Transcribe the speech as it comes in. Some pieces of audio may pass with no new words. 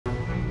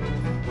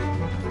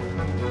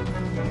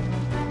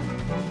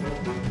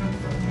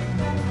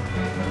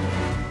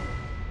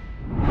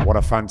What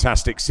a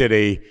fantastic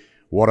city.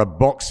 What a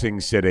boxing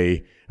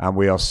city. And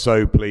we are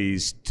so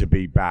pleased to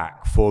be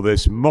back for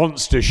this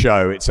monster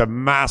show. It's a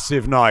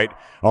massive night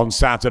on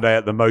Saturday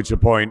at the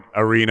Motorpoint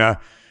Arena.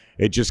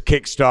 It just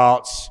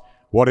kickstarts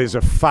what is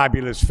a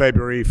fabulous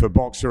February for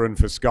Boxer and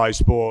for Sky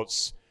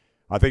Sports.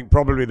 I think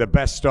probably the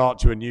best start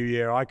to a new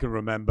year I can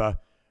remember.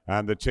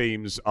 And the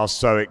teams are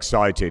so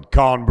excited.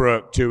 Khan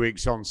Brook, 2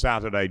 weeks on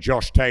Saturday.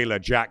 Josh Taylor,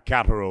 Jack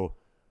Catterall,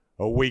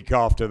 a week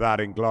after that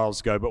in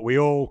Glasgow. But we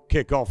all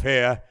kick off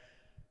here.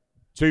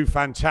 2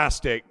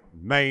 fantastic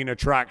main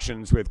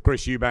attractions with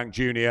Chris Eubank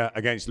Jr.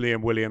 against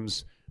Liam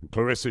Williams and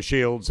Clarissa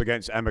Shields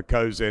against Emma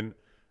Kozin.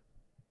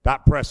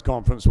 That press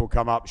conference will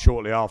come up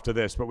shortly after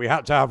this. But we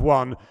had to have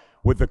one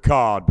with the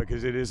card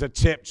because it is a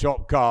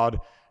tip-top card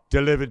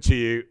delivered to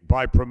you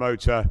by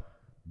promoter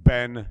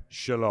Ben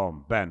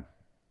Shalom. Ben.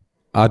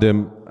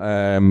 Adam,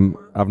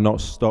 I've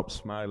not stopped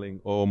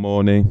smiling all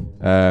morning.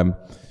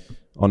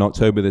 On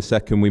October the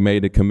 2nd, we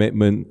made a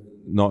commitment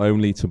not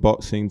only to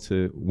boxing,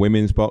 to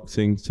women's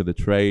boxing, to the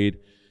trade,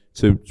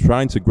 to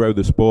trying to grow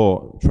the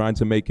sport, trying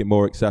to make it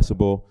more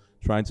accessible,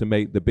 trying to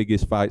make the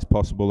biggest fights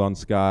possible on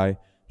Sky,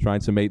 trying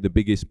to make the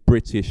biggest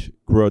British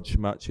grudge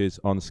matches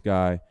on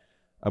Sky.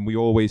 And we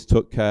always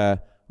took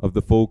care of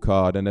the full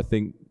card. And I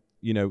think,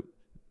 you know,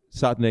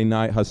 Saturday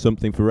night has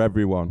something for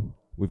everyone.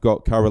 We've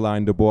got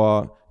Caroline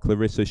Dubois,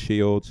 Clarissa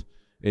Shields,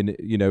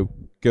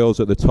 girls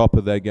at the top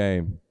of their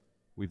game.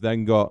 We've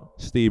then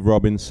got Steve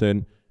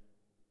Robinson,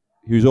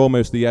 who's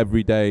almost the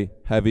everyday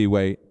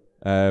heavyweight.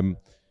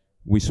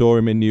 We saw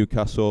him in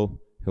Newcastle.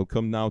 He'll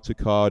come now to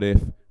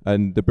Cardiff,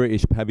 and the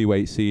British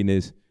heavyweight scene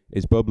is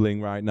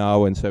bubbling right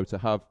now. And so to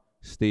have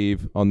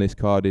Steve on this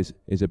card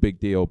is a big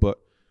deal. But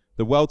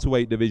the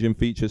welterweight division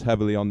features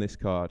heavily on this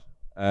card.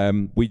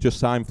 We just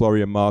signed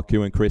Florian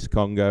Marku and Chris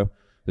Congo.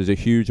 There's a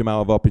huge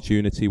amount of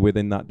opportunity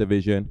within that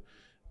division.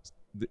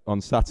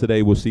 On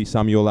Saturday, we'll see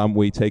Samuel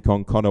Amwe take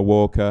on Conor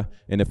Walker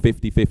in a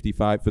 50-50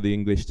 fight for the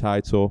English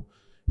title.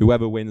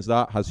 Whoever wins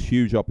that has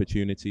huge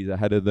opportunities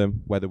ahead of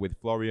them, whether with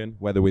Florian,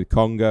 whether with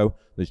Congo.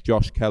 There's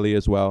Josh Kelly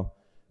as well.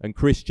 And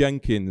Chris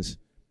Jenkins,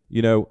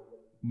 you know,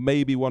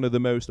 maybe one of the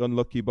most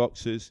unlucky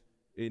boxers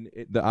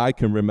that I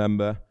can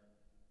remember.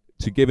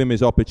 To give him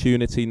his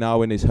opportunity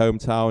now in his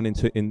hometown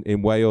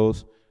in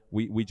Wales,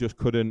 we just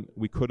couldn't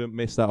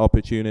miss that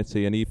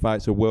opportunity, and he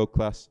fights a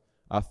world-class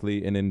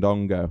athlete in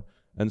Ndongo.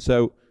 And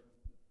so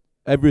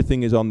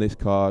everything is on this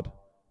card,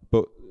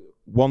 but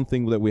one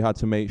thing that we had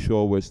to make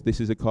sure was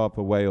this is a card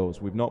for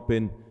Wales. We've not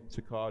been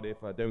to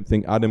Cardiff. I don't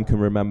think Adam can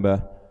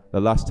remember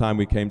the last time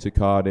we came to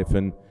Cardiff,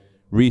 and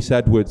Rhys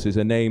Edwards is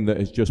a name that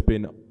has just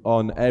been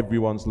on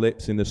everyone's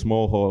lips in the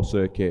small hall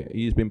circuit.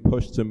 He's been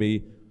pushed to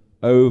me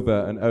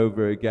over and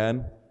over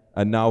again,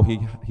 and now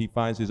he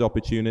finds his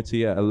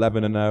opportunity at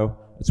 11-0,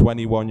 a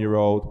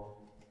 21-year-old,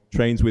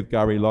 trains with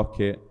Gary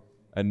Lockett,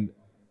 and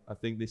I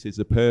think this is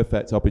a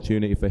perfect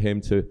opportunity for him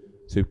to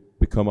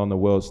become on the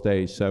world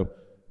stage. So,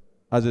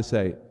 as I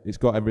say, it's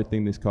got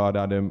everything, this card,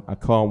 Adam. I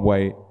can't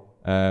wait,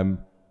 and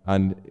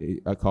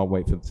I can't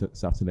wait for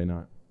Saturday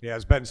night. Yeah,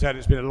 as Ben said,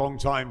 it's been a long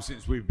time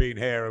since we've been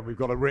here, and we've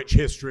got a rich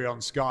history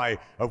on Sky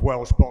of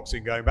Welsh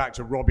boxing, going back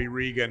to Robbie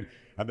Regan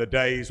and the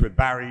days with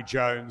Barry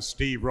Jones,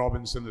 Steve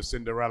Robinson, the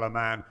Cinderella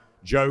Man,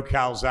 Joe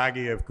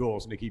Calzaghe, of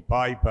course, Nicky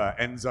Piper,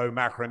 Enzo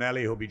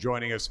Macronelli, who'll be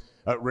joining us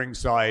at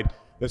ringside.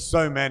 There's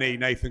so many,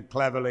 Nathan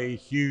Cleverly,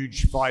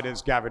 huge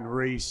fighters, Gavin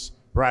Rees,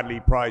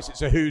 Bradley Price.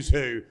 It's a who's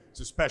who.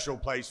 It's a special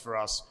place for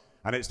us,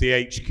 and it's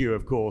the HQ,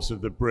 of course,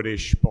 of the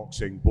British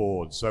Boxing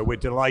Board. So we're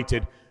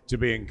delighted to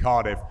be in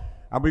Cardiff.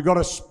 And we've got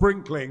a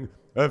sprinkling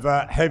of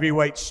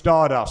heavyweight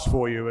stardust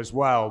for you as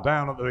well.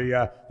 Down at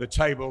the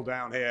table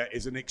down here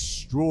is an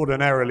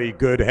extraordinarily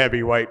good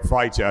heavyweight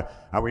fighter,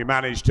 and we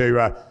managed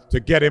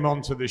to get him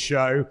onto the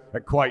show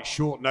at quite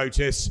short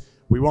notice.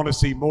 We want to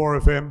see more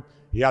of him.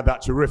 He had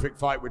that terrific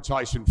fight with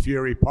Tyson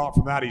Fury. Apart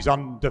from that, he's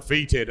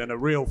undefeated and a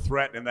real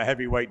threat in the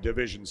heavyweight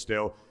division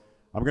still.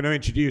 I'm going to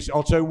introduce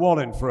Otto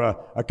Wallin for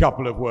a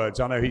couple of words.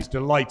 I know he's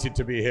delighted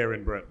to be here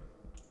in Britain.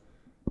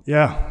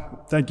 Yeah,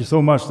 thank you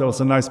so much. That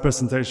was a nice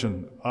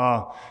presentation.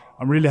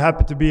 I'm really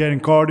happy to be here in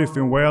Cardiff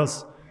in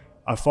Wales.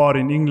 I fought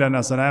in England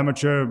as an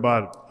amateur,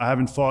 but I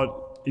haven't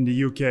fought in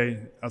the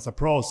UK as a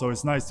pro, so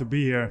it's nice to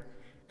be here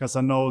because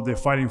I know the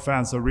fighting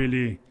fans are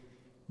really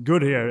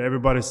good here.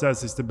 Everybody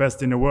says it's the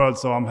best in the world,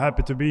 so I'm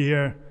happy to be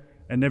here,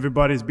 and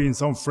everybody's been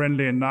so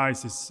friendly and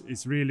nice.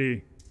 It's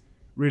really,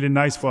 really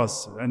nice for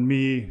us and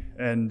me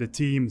and the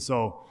team,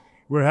 so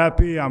we're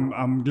happy.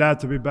 I'm glad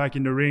to be back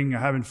in the ring. I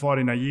haven't fought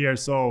in a year,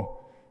 so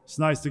it's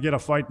nice to get a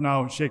fight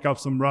now, shake up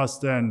some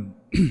rust and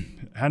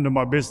handle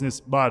my business.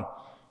 But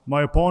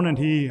my opponent,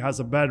 he has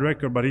a bad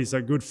record, but he's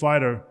a good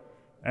fighter,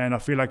 and I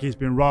feel like he's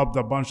been robbed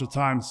a bunch of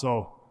times,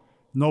 so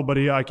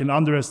nobody I can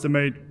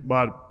underestimate,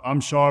 but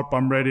I'm sharp,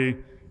 I'm ready.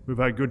 We've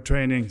had good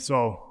training,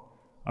 so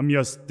I'm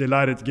just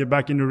delighted to get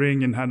back in the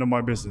ring and handle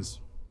my business.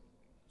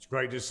 It's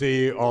great to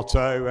see you,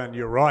 Otto, and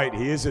you're right,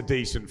 he is a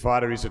decent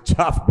fighter. He's a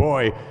tough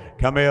boy.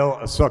 Kamil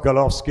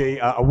Sokolovsky,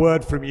 a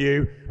word from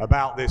you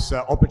about this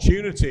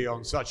opportunity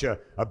on such a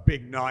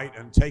big night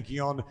and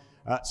taking on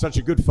such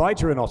a good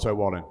fighter in Otto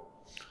Wallin.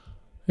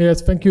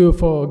 Yes, thank you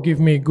for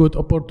giving me good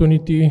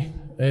opportunity,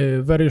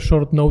 very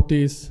short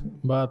notice,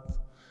 but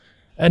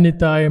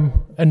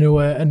anytime,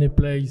 anywhere, any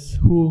place,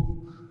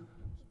 who?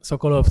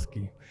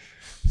 Sokolowski.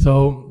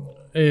 So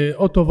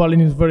Otto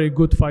Wallin is very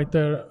good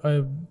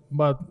fighter,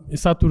 but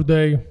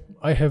Saturday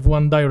I have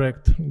one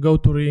direct, go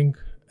to ring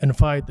and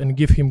fight and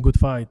give him good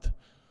fight.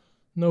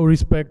 No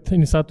respect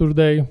in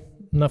Saturday,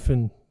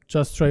 nothing,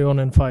 just try on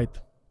and fight.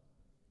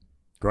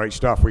 Great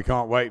stuff. We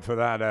can't wait for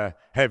that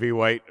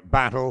heavyweight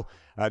battle.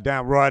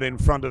 Down right in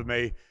front of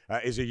me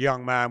is a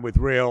young man with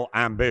real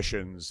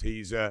ambitions.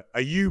 He's a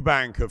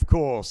Eubank, of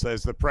course.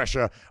 There's the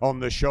pressure on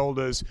the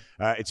shoulders.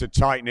 It's a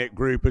tight-knit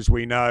group, as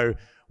we know.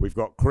 We've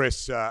got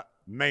Chris,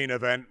 main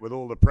event, with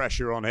all the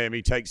pressure on him.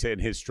 He takes it in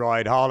his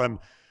stride. Harlem,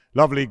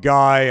 lovely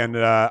guy and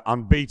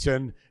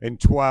unbeaten in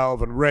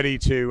 12 and ready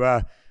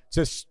to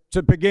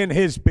begin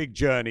his big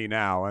journey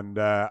now. And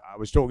I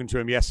was talking to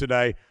him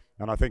yesterday,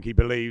 and I think he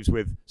believes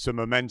with some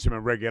momentum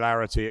and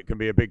regularity, it can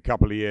be a big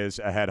couple of years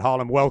ahead.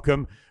 Harlem,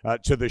 welcome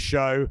to the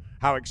show.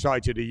 How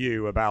excited are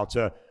you about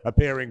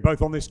appearing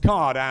both on this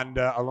card and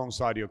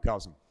alongside your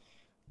cousin?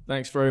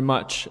 Thanks very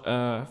much.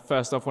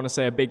 First off, I want to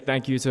say a big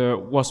thank you to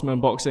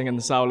Wasserman Boxing and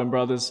the Sauerland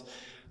brothers.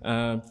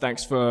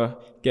 Thanks for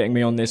getting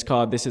me on this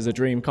card. This is a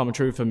dream come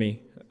true for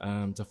me,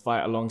 to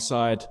fight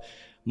alongside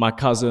my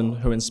cousin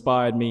who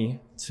inspired me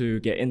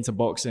to get into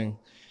boxing.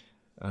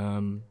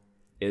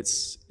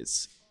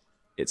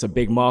 It's a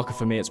big marker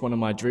for me. It's one of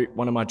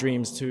my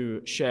dreams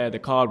to share the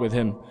card with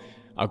him.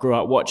 I grew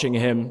up watching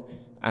him,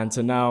 and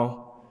to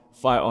now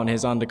fight on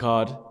his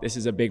undercard, this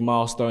is a big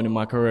milestone in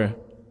my career.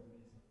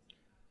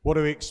 What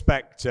do we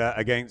expect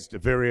against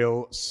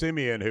Viryal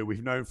Simeon, who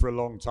we've known for a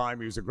long time?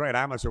 He was a great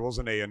amateur,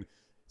 wasn't he? And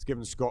it's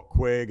given Scott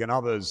Quigg and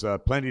others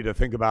plenty to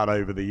think about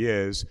over the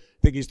years.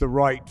 Think he's the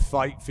right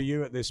fight for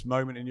you at this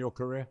moment in your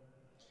career?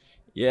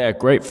 Yeah,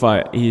 great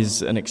fight.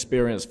 He's an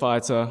experienced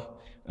fighter.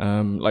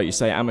 Like you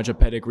say, amateur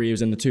pedigree. He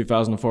was in the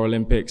 2004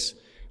 Olympics.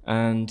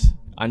 And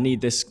I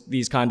need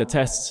these kind of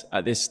tests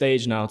at this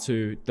stage now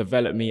to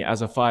develop me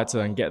as a fighter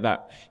and get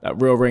that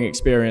real ring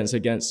experience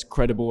against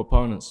credible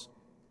opponents.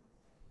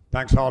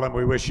 Thanks, Harlem.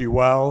 We wish you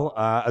well.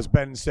 As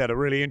Ben said, a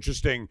really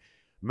interesting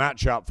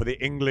matchup for the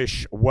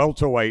English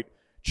welterweight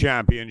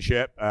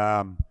championship.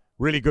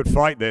 Really good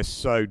fight this,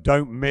 so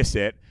don't miss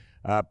it.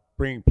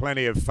 Bringing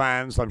plenty of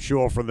fans, I'm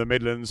sure, from the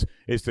Midlands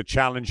is the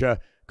challenger,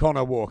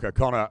 Conor Walker.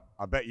 Conor,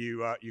 I bet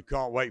you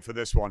can't wait for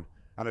this one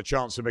and a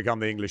chance to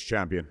become the English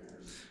champion.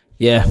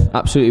 Yeah,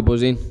 absolutely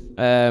buzzing.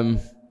 I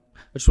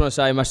just want to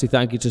say a massive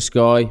thank you to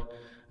Sky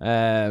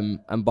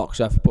and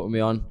Boxer for putting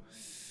me on.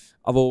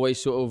 I've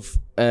always sort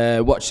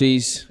of watched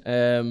these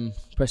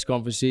press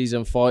conferences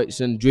and fights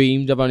and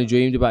dreamed. I've only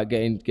dreamed about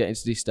getting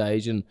to this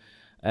stage, and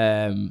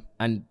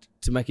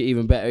to make it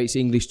even better, it's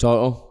English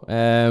title.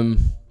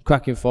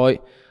 Cracking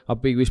fight. I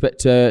have big respect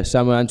to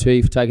Samuel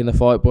Antwi for taking the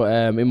fight, but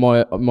in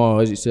my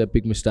eyes, it's a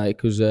big mistake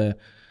because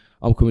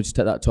I'm coming to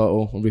take that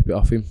title and rip it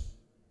off him.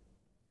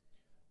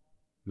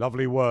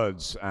 Lovely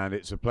words, and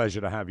it's a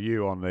pleasure to have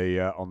you on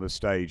the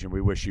stage, and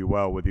we wish you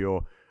well with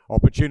your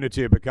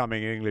opportunity of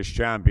becoming English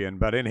champion.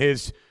 But in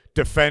his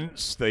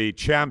defence, the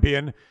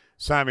champion,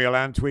 Samuel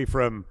Antwi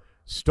from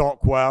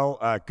Stockwell.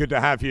 Good to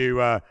have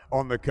you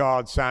on the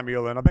card,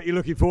 Samuel, and I bet you're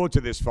looking forward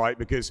to this fight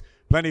because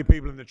plenty of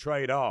people in the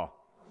trade are.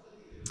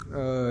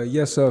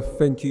 Yes, sir.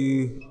 Thank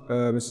you,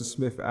 Mr.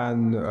 Smith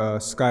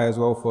and Sky as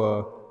well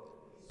for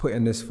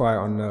putting this fight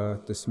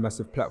on this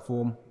massive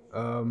platform.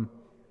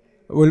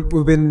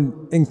 We've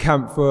been in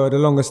camp for the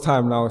longest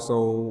time now,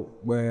 so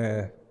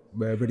we're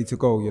ready to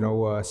go. You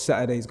know,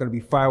 Saturday is going to be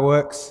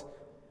fireworks.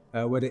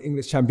 We're the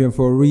English champion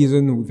for a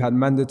reason. We've had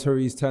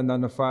mandatories turn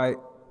down the fight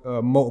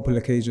multiple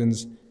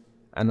occasions,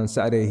 and on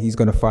Saturday he's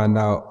going to find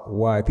out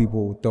why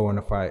people don't want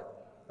to fight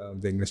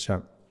the English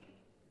champ.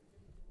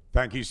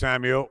 Thank you,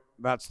 Samuel.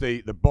 That's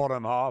the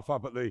bottom half.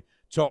 Up at the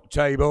top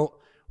table,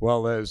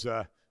 well, there's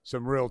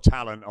some real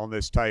talent on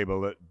this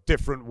table at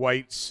different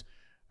weights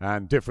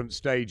and different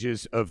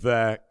stages of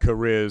their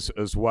careers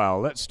as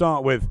well. Let's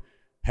start with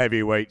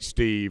heavyweight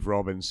Steve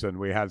Robinson.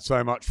 We had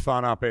so much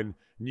fun up in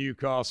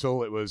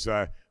Newcastle. It was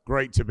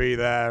great to be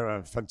there,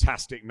 a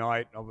fantastic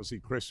night. Obviously,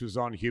 Chris was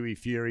on, Hughie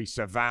Fury,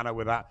 Savannah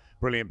with that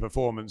brilliant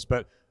performance.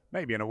 But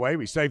maybe in a way,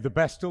 we saved the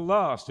best till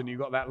last, and you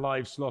got that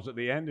live slot at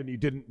the end, and you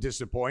didn't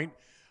disappoint.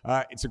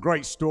 It's a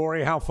great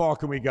story. How far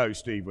can we go,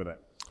 Steve, with it?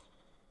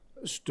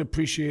 Just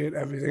appreciate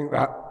everything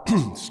that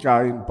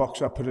Sky and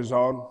Boxer put us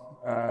on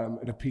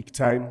at a peak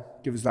time,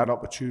 give us that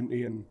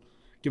opportunity and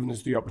giving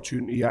us the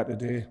opportunity here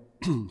today.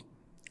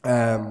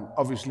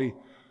 Obviously,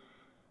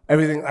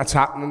 everything that's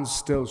happening is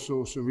still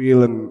so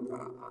surreal, and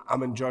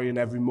I'm enjoying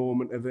every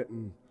moment of it.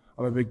 And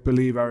I'm a big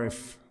believer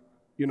if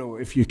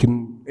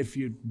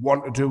you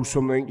want to do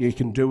something, you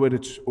can do it.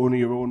 It's only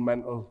your own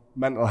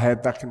mental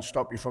head that can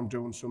stop you from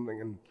doing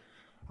something. And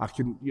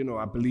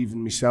I believe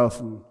in myself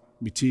and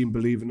my team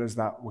believe in us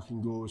that we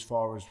can go as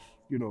far as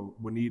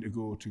we need to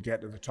go to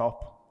get to the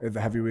top of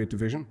the heavyweight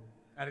division.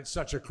 And it's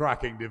such a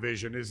cracking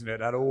division, isn't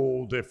it? At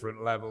all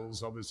different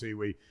levels. Obviously,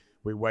 we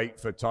we wait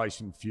for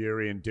Tyson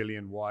Fury and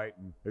Dillian White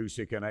and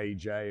Usyk and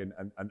AJ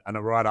and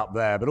are right up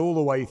there. But all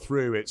the way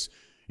through, it's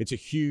a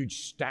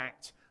huge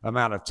stacked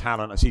amount of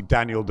talent. I see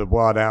Daniel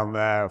Dubois down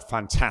there, a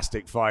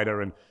fantastic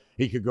fighter, and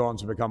he could go on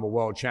to become a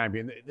world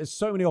champion. There's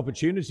so many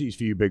opportunities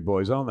for you big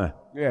boys, aren't there?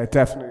 Yeah,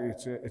 definitely.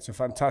 It's a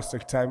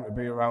fantastic time to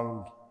be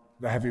around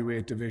the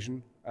heavyweight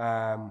division.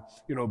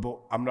 You know, but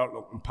I'm not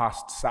looking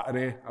past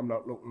Saturday. I'm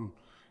not looking,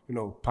 you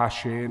know, past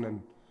Shane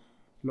and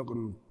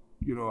looking,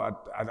 you know,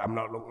 I'm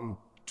not looking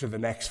to the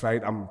next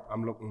fight.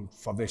 I'm looking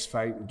for this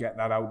fight and get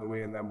that out of the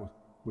way, and then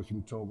we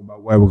can talk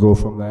about where we go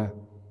from there.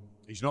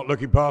 He's not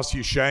looking past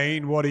you,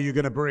 Shane. What are you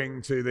going to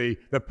bring to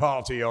the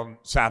party on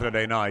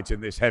Saturday night in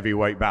this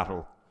heavyweight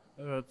battle?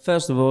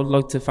 First of all, I'd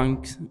like to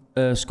thank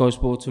Sky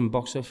Sports and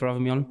Boxer for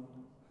having me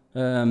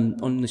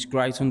on this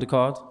great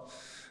undercard.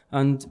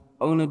 And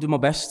I'm going to do my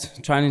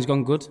best. Training's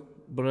gone good,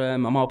 but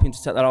I'm hoping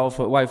to take that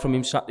away from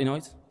him Saturday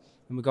night,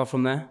 and we go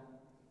from there.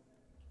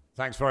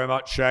 Thanks very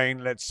much,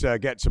 Shane. Let's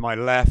get to my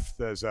left.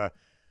 There's a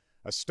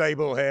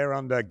stable here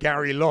under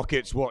Gary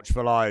Lockett's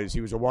watchful eyes.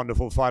 He was a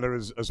wonderful fighter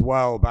as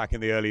well back in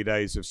the early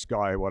days of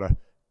Sky. What a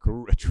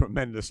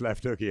tremendous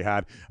left hook he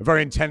had. A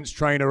very intense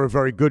trainer, a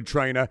very good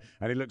trainer,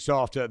 and he looks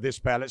after this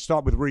pair. Let's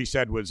start with Rhys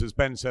Edwards. As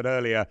Ben said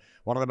earlier,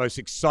 one of the most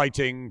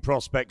exciting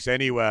prospects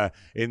anywhere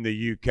in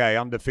the UK.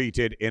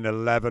 Undefeated in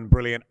 11,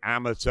 brilliant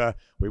amateur.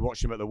 We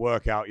watched him at the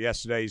workout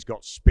yesterday. He's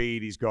got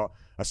speed, he's got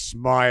a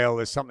smile.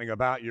 There's something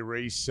about you,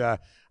 Rhys.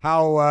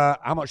 How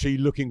much are you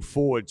looking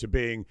forward to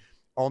being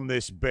on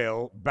this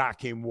bill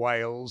back in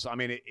Wales? I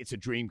mean, it's a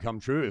dream come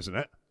true, isn't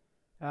it?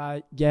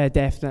 Yeah,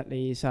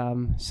 definitely. It's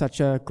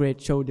such a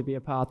great show to be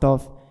a part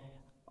of.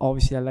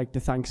 Obviously, I'd like to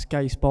thank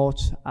Sky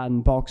Sports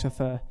and Boxer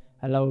for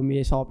allowing me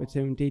this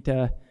opportunity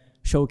to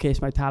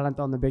showcase my talent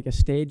on the biggest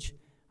stage.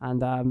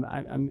 And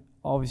I'm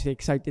obviously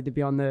excited to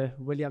be on the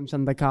Williams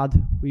undercard.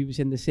 We was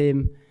in the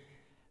same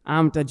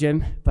amateur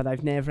gym, but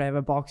I've never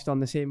ever boxed on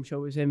the same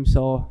show as him,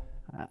 so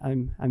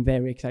I'm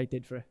very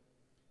excited for it.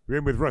 We're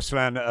in with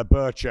Ruslan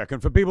Burchak,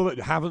 and for people that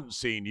haven't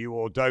seen you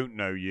or don't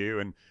know you,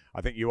 and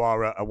I think you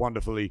are a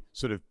wonderfully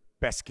sort of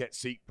best kept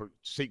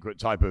secret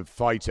type of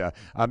fighter,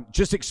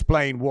 just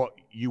explain what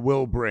you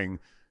will bring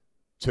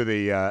to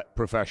the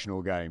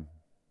professional game.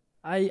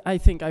 I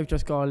think I've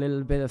just got a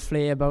little bit of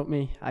flair about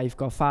me. I've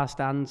got fast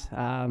hands,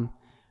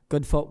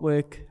 good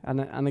footwork,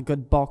 and a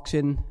good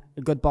boxing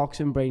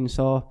brain.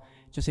 So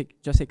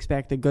just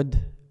expect a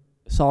good,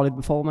 solid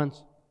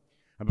performance.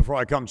 And before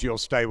I come to your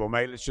stable,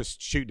 mate, let's just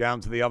shoot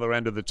down to the other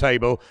end of the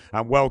table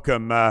and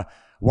welcome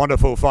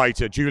wonderful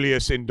fighter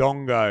Julius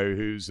Indongo,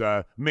 who's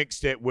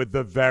mixed it with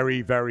the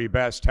very, very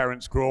best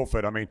Terence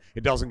Crawford. I mean,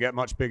 it doesn't get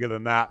much bigger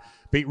than that.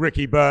 Beat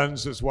Ricky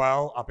Burns as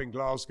well up in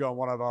Glasgow on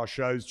one of our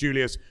shows.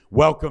 Julius,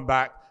 welcome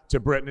back to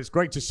Britain. It's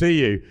great to see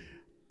you.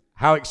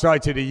 How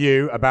excited are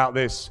you about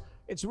this?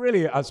 It's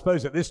really, I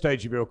suppose, at this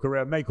stage of your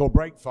career, make or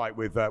break fight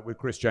with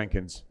Chris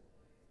Jenkins.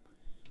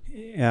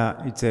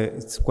 Yeah,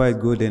 it's quite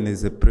good, and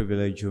it's a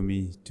privilege for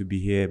me to be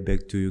here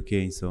back to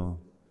UK.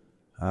 So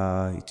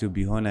it will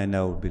be honor, and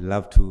I would be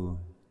love to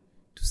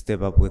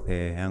step up with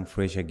a young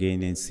fresh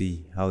again and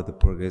see how the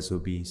progress will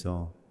be.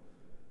 So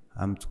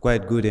I'm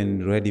quite good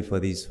and ready for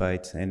these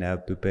fights, and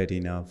I've prepared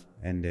enough.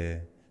 And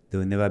there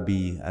will never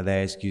be other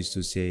excuse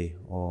to say,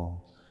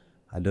 "Oh,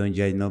 I don't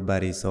judge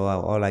nobody." So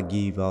all I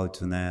give out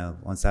tonight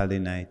on Saturday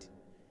night,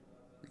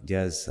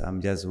 I'm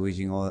just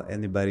wishing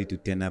anybody to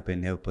turn up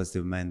and have a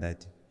positive mind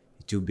that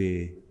it will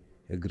be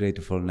a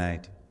grateful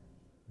night.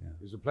 Yeah.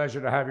 It's a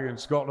pleasure to have you in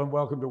Scotland.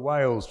 Welcome to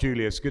Wales,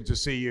 Julius. Good to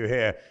see you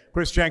here.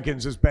 Chris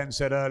Jenkins, as Ben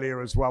said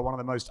earlier as well, one of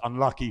the most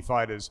unlucky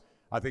fighters,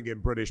 I think, in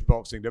British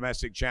boxing.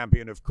 Domestic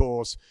champion, of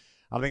course.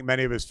 I think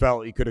many of us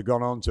felt he could have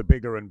gone on to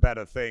bigger and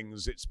better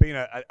things. It's been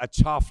a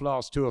tough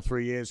last 2 or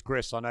 3 years,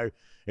 Chris. I know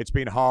it's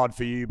been hard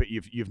for you, but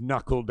you've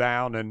knuckled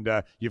down and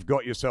you've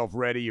got yourself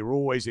ready. You're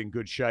always in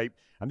good shape.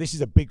 And this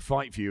is a big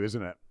fight for you,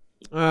 isn't it?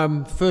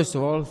 First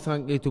of all,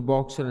 thank you to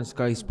Boxer and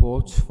Sky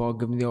Sports for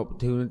giving me the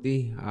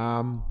opportunity.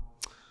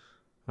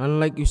 And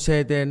like you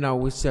said there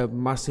now, it's a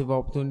massive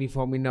opportunity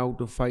for me now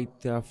to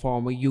fight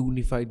former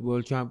unified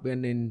world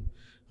champion in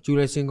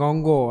Julius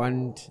Indongo.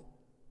 And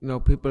you know,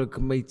 people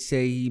might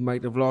say he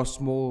might have lost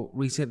more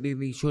recently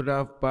than he should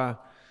have, but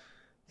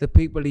the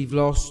people he's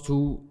lost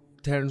to,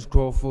 Terence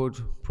Crawford,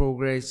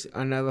 Progress,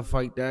 and other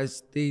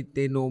fighters,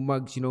 they know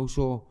mugs, you know.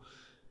 So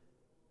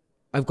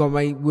I've got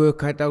my work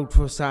cut out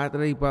for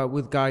Saturday, but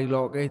with Guy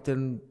Lockett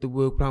and the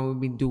work plan we've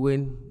been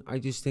doing, I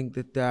just think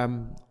that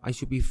I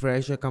should be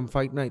fresh come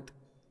fight night.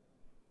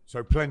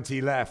 So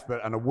plenty left,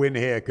 and a win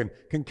here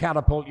can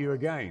catapult you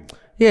again.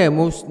 Yeah,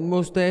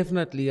 most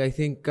definitely. I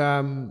think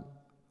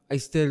I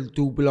still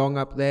do belong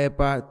up there,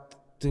 but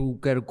to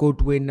get a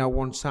good win now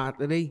on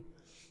Saturday,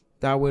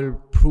 that will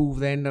prove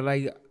then that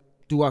I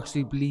do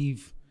actually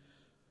believe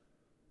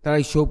that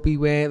I should be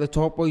where the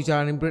top boys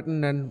are in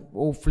Britain, and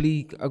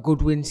hopefully a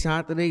good win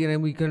Saturday, and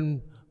then we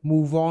can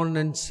move on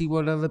and see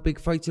what other big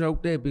fights are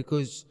out there,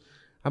 because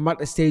I'm at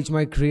the stage of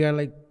my career,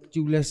 like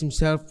Julius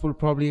himself will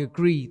probably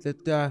agree,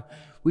 that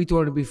we don't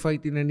want to be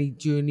fighting any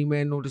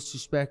journeymen, no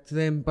disrespect to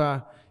them,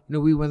 but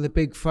we won the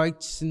big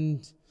fights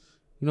and,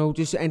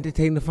 just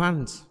entertain the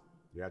fans.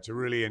 Yeah, it's a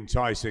really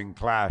enticing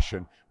clash,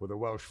 and with the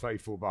Welsh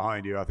faithful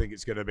behind you, I think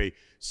it's going to be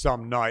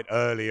some night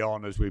early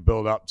on as we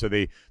build up to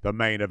the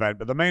main event.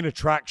 But the main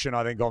attraction,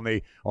 I think, on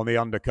the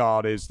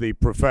undercard is the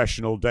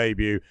professional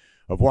debut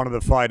of one of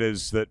the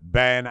fighters that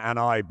Ben and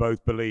I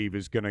both believe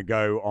is going to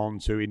go on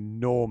to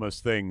enormous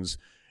things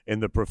in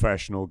the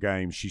professional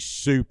game. She's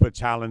super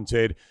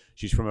talented.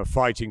 She's from a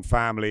fighting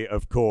family,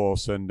 of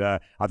course, and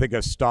I think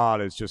her style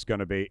is just going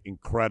to be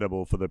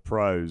incredible for the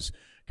pros.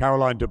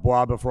 Caroline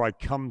Dubois, before I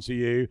come to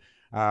you,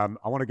 I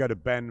want to go to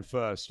Ben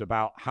first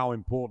about how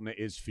important it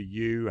is for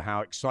you,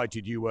 how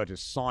excited you were to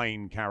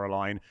sign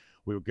Caroline.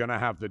 We were going to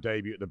have the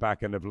debut at the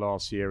back end of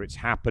last year. It's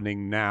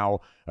happening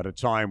now at a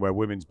time where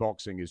women's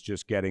boxing is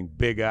just getting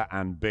bigger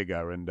and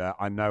bigger, and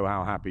I know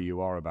how happy you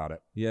are about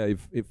it. Yeah,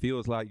 it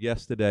feels like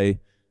yesterday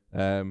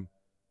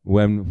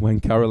when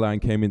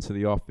Caroline came into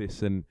the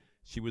office and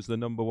she was the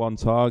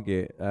 #1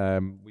 target.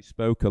 We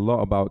spoke a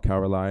lot about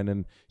Caroline,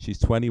 and she's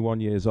 21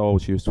 years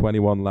old. She was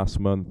 21 last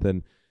month,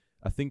 and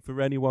I think for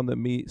anyone that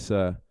meets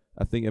her,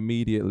 I think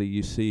immediately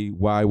you see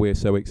why we're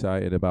so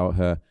excited about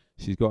her.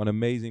 She's got an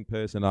amazing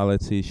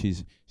personality.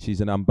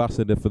 She's an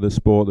ambassador for the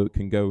sport that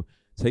can go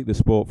take the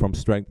sport from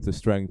strength to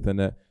strength.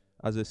 And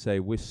as I say,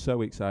 we're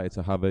so excited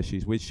to have her.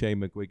 She's with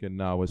Shane McGuigan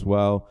now as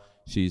well.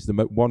 She's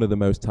one of the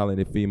most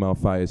talented female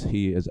fighters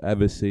he has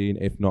ever seen,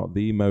 if not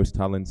the most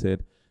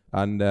talented.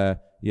 And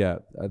yeah,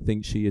 I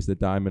think she is the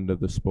diamond of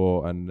the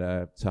sport. And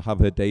to have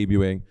her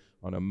debuting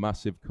on a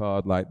massive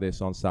card like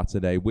this on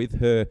Saturday with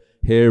her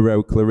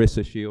hero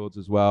Clarissa Shields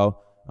as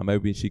well. I'm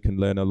hoping she can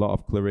learn a lot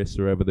of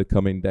Clarissa over the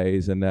coming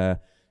days. And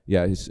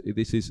yeah, this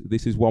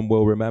is one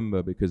we'll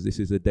remember, because this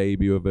is a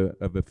debut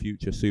of a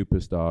future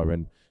superstar.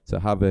 And to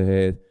have her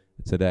here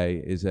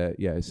today is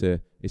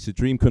it's a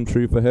dream come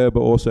true for her, but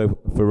also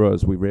for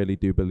us. We really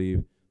do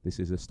believe this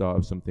is the start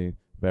of something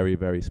very,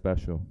 very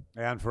special.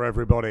 And for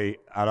everybody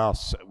at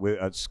us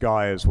at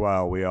Sky as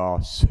well, we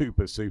are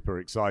super, super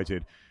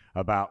excited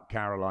about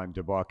Caroline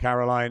Dubois.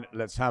 Caroline,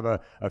 let's have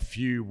a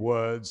few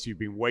words. You've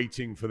been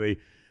waiting for the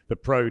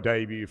pro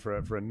debut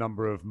for a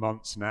number of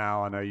months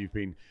now. I know you've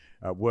been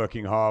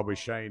working hard with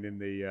Shane in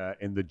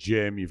the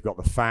gym. You've got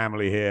the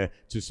family here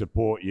to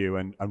support you,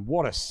 and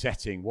what a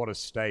setting, what a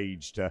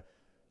stage to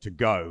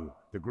go.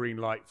 The green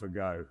light for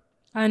go.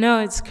 I know,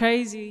 it's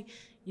crazy.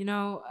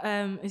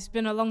 It's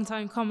been a long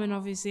time coming.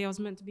 Obviously, I was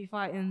meant to be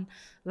fighting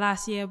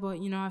last year, but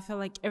I feel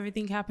like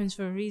everything happens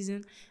for a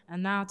reason.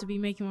 And now to be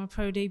making my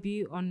pro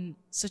debut on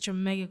such a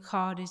mega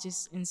card is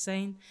just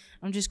insane.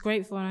 I'm just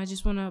grateful, and I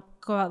just want to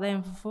go out there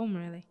and perform,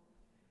 really.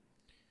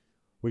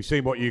 We've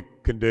seen what you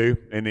can do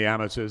in the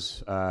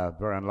amateurs.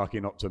 Very unlucky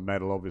not to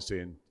medal,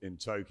 obviously, in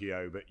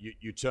Tokyo. But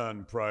you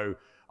turned pro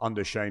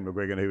under Shane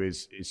McGuigan, who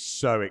is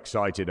so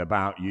excited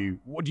about you.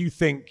 What do you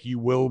think you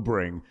will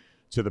bring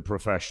to the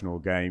professional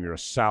game? You're a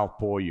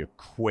southpaw, you're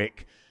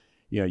quick,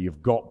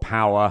 you've got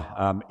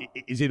power.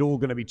 Is it all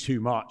going to be too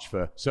much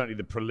for certainly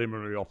the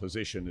preliminary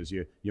opposition as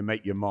you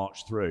make your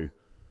march through?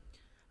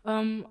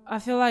 I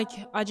feel like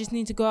I just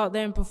need to go out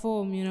there and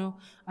perform.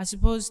 I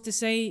suppose to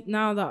say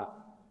now that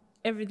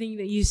everything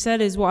that you said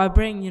is what I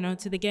bring,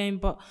 to the game,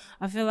 but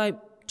I feel like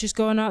just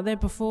going out there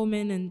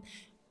performing, and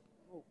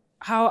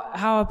how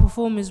I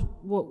perform is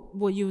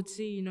what you would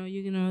see.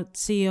 You're gonna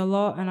see a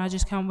lot, and I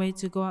just can't wait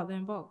to go out there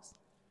and box.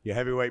 Your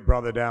heavyweight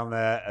brother down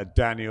there,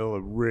 Daniel, a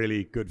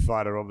really good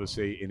fighter,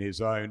 obviously, in his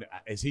own.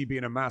 Has he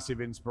been a massive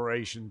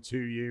inspiration to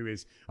you?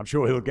 I'm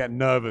sure he'll get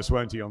nervous,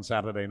 won't he, on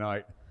Saturday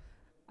night?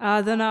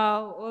 I don't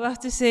know. We'll have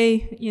to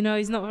see.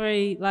 He's not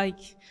very,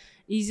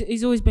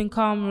 he's always been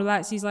calm,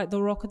 relaxed. He's like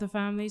the rock of the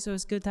family, so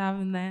it's good to have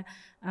him there.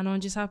 And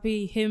I'm just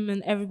happy him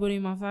and everybody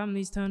in my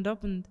family's turned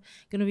up and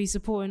going to be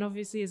supporting.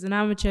 Obviously, as an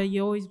amateur,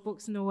 you're always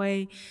boxing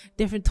away,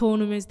 different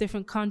tournaments,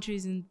 different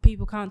countries, and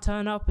people can't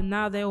turn up. And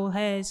now they're all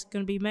here. It's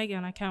going to be mega,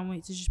 and I can't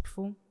wait to just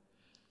perform.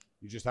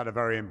 You just had a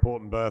very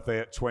important birthday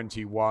at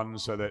 21,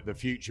 so that the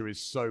future is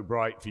so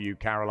bright for you,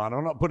 Caroline.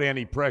 I'm not putting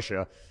any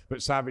pressure,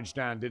 but Savage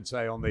Dan did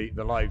say on the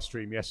live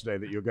stream yesterday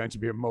that you're going to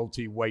be a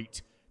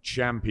multi-weight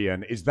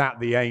champion. Is that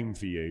the aim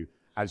for you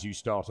as you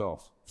start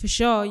off? For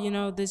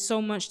sure. There's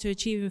so much to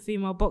achieve in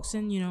female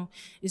boxing.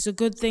 It's a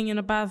good thing and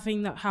a bad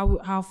thing that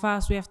how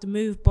fast we have to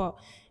move, but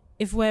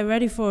if we're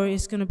ready for it,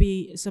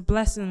 it's a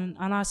blessing.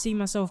 And I see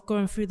myself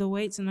going through the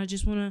weights, and I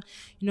just want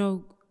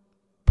to,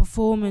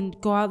 perform and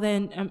go out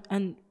there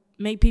and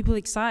make people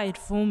excited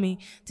for me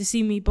to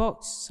see me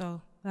box.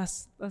 So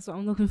that's what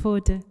I'm looking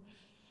forward to.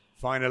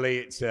 Finally,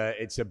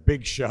 it's a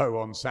big show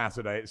on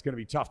Saturday. It's going to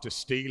be tough to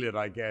steal it,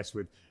 I guess,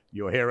 with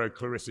your hero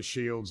Clarissa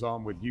Shields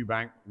on, with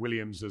Eubank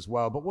Williams as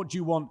well. But what do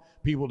you want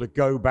people to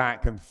go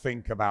back and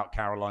think about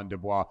Caroline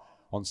Dubois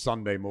on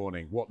Sunday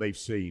morning, what they've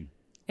seen?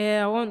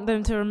 Yeah, I want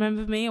them to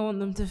remember me. I want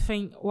them to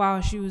think, wow,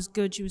 she was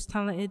good, she was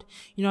talented.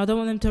 I don't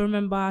want them to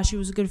remember she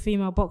was a good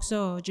female boxer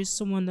or just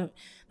someone that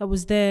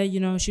was there,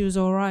 she was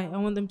all right. I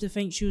want them to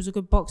think she was a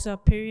good boxer,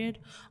 period.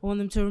 I want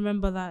them to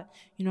remember that,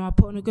 I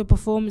put on a good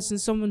performance and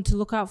someone to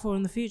look out for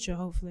in the future,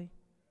 hopefully.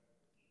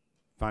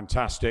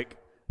 Fantastic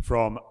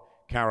from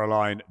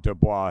Caroline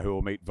Dubois, who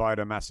will meet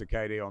Vida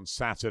Masakady on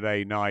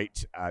Saturday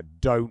night.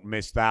 Don't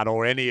miss that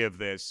or any of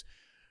this.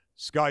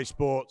 Sky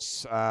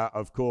Sports,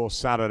 of course,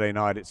 Saturday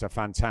night. It's a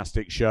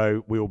fantastic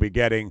show. We will be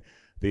getting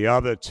the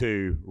other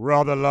two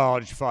rather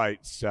large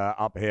fights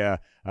up here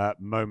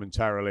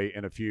momentarily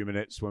in a few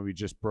minutes. When we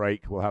just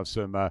break, we'll have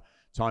some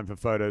time for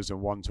photos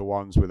and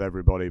one-to-ones with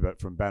everybody.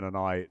 But from Ben and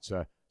I, it's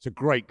a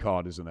great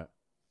card, isn't it?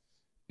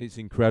 It's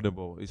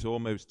incredible. It's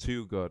almost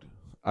too good.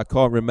 I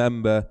can't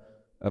remember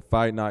a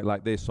fight night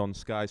like this on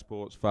Sky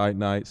Sports Fight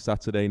Night,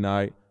 Saturday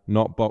night,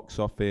 not box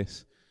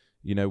office.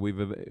 You know,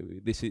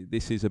 this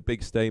is a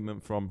big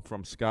statement from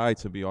Sky,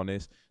 to be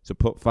honest, to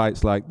put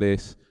fights like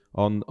this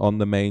on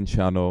the main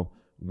channel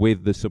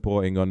with the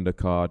supporting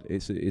undercard.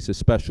 It's a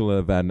special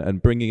event,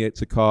 and bringing it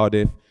to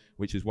Cardiff,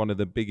 which is one of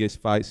the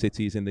biggest fight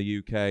cities in the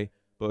UK,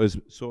 but has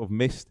sort of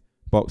missed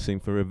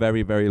boxing for a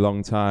very, very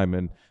long time,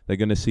 and they're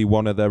going to see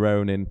one of their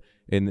own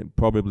in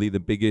probably the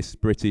biggest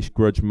British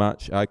grudge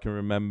match I can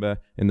remember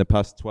in the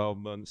past 12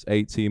 months,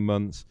 18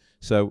 months.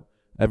 So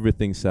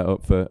everything's set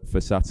up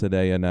for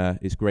Saturday, and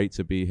it's great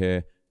to be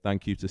here.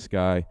 Thank you to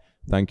Sky.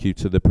 Thank you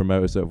to the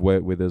promoters that have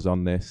worked with us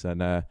on this,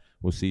 and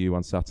we'll see you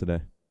on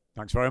Saturday.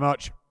 Thanks very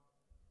much.